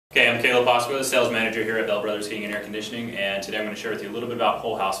Okay, I'm Caleb Bosco, the sales manager here at Bell Brothers Heating and Air Conditioning, and today I'm going to share with you a little bit about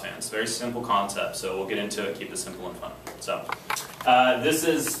whole house fans. Very simple concept, so we'll get into it, keep it simple and fun. So, this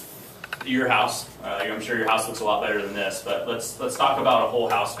is your house. I'm sure your house looks a lot better than this, but let's talk about a whole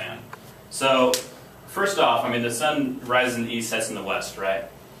house fan. So, first off, I mean, the sun rises in the east, sets in the west, right?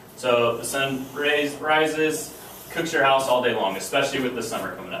 So, the sun rises, cooks your house all day long, especially with the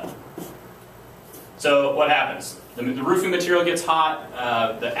summer coming up. So, what happens? The roofing material gets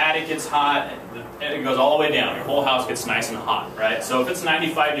hot, the attic gets hot, and it goes all the way down. Your whole house gets nice and hot, right? So if it's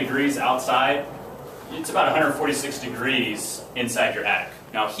 95 degrees outside, it's about 146 degrees inside your attic.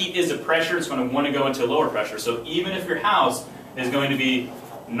 Now heat is a pressure, it's going to want to go into lower pressure. So even if your house is going to be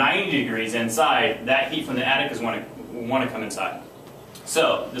 90 degrees inside, that heat from the attic is going to want to come inside.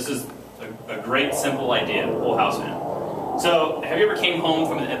 So this is a great simple idea, whole house fan. So have you ever came home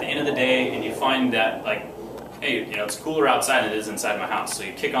from at the end of the day and you find that, like, hey, you know, it's cooler outside than it is inside my house. So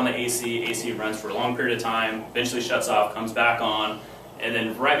you kick on the AC runs for a long period of time, eventually shuts off, comes back on, and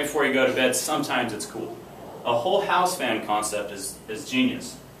then right before you go to bed, sometimes it's cool. A whole house fan concept is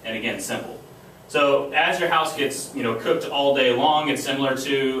genius, and again, simple. So as your house gets, you know, cooked all day long, it's similar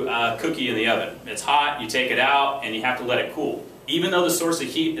to a cookie in the oven. It's hot, you take it out, and you have to let it cool. Even though the source of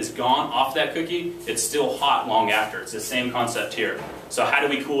heat is gone off that cookie, it's still hot long after. It's the same concept here. So how do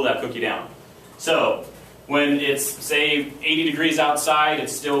we cool that cookie down? So when it's, say, 80 degrees outside,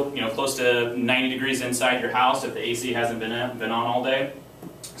 it's still, you know, close to 90 degrees inside your house if the AC hasn't been on all day.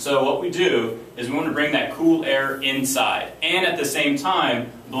 So what we do is we want to bring that cool air inside, and at the same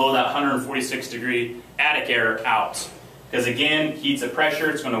time blow that 146 degree attic air out. Because again, heat's a pressure,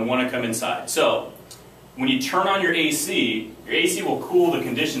 it's going to want to come inside. So when you turn on your AC will cool the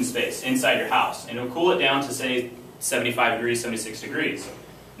conditioned space inside your house, and it'll cool it down to, say, 75 degrees, 76 degrees.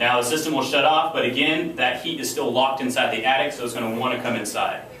 Now the system will shut off, but again, that heat is still locked inside the attic, so it's going to want to come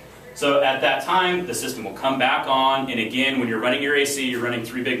inside. So at that time, the system will come back on, and again, when you're running your AC, you're running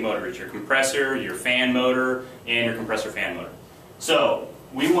three big motors: your compressor, your fan motor, and your compressor fan motor. So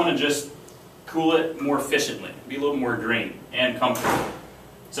we want to just cool it more efficiently, be a little more green and comfortable.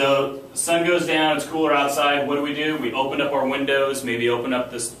 So the sun goes down, it's cooler outside. What do? We open up our windows, maybe open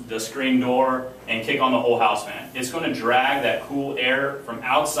up the screen door, and kick on the whole house fan. It's going to drag that cool air from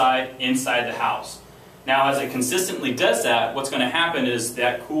outside inside the house. Now as it consistently does that, what's going to happen is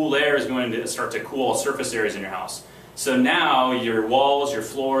that cool air is going to start to cool all surface areas in your house. So now your walls, your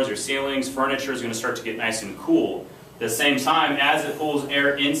floors, your ceilings, furniture is going to start to get nice and cool. At the same time, as it pulls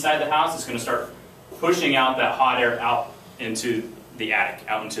air inside the house, it's going to start pushing out that hot air out into the attic,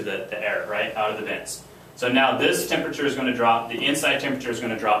 out into the air, right, out of the vents. So now this temperature is going to drop, the inside temperature is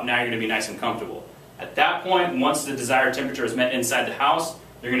going to drop, now you're going to be nice and comfortable. At that point, once the desired temperature is met inside the house,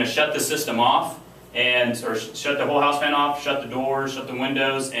 you're going to shut the system off, or shut the whole house fan off, shut the doors, shut the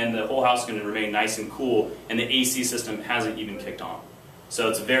windows, and the whole house is going to remain nice and cool, and the AC system hasn't even kicked on. So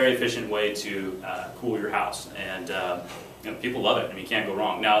it's a very efficient way to cool your house, and you know, people love it. I mean, you can't go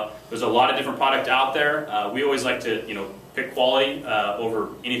wrong. Now, there's a lot of different product out there. We always like to, you know, pick quality over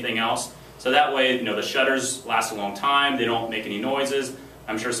anything else. So that way, you know, the shutters last a long time. They don't make any noises.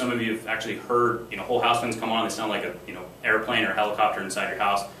 I'm sure some of you have actually heard, you know, whole house fans come on. They sound like a, you know, airplane or helicopter inside your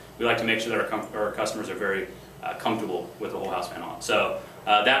house. We like to make sure that our customers are very comfortable with the whole house fan on. So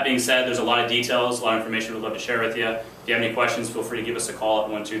that being said, there's a lot of details, a lot of information we'd love to share with you. If you have any questions, feel free to give us a call at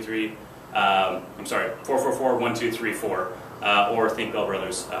 444-1234 or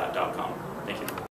thinkbellbrothers.com.